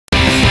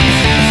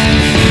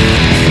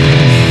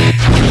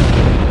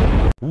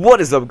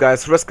What is up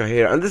guys, Reska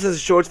here, and this is a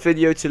short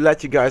video to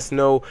let you guys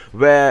know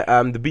where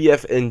the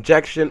BF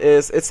injection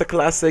is. It's a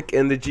classic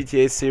in the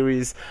GTA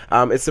series.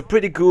 It's a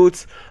pretty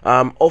good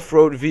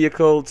off-road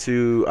vehicle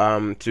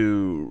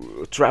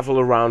to travel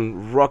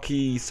around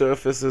rocky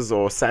surfaces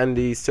or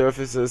sandy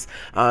surfaces,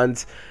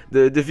 and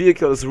the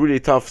vehicle is really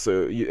tough,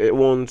 so it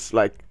won't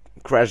like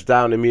crash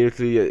down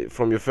immediately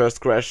from your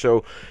first crash,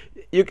 so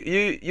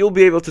you'll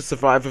be able to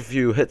survive a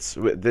few hits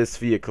with this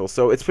vehicle.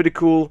 So it's pretty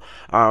cool.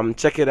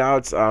 Check it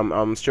out.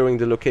 I'm showing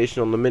the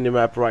location on the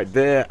minimap right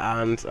there,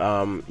 and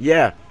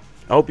yeah,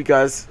 I hope you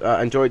guys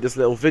enjoyed this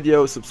little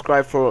video.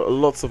 Subscribe for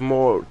lots of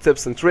more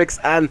tips and tricks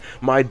and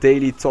my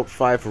daily top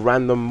 5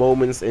 random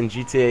moments in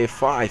GTA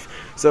 5.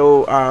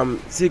 So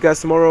see you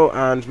guys tomorrow,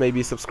 and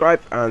maybe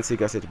subscribe, and see you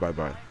guys later. Bye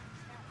bye.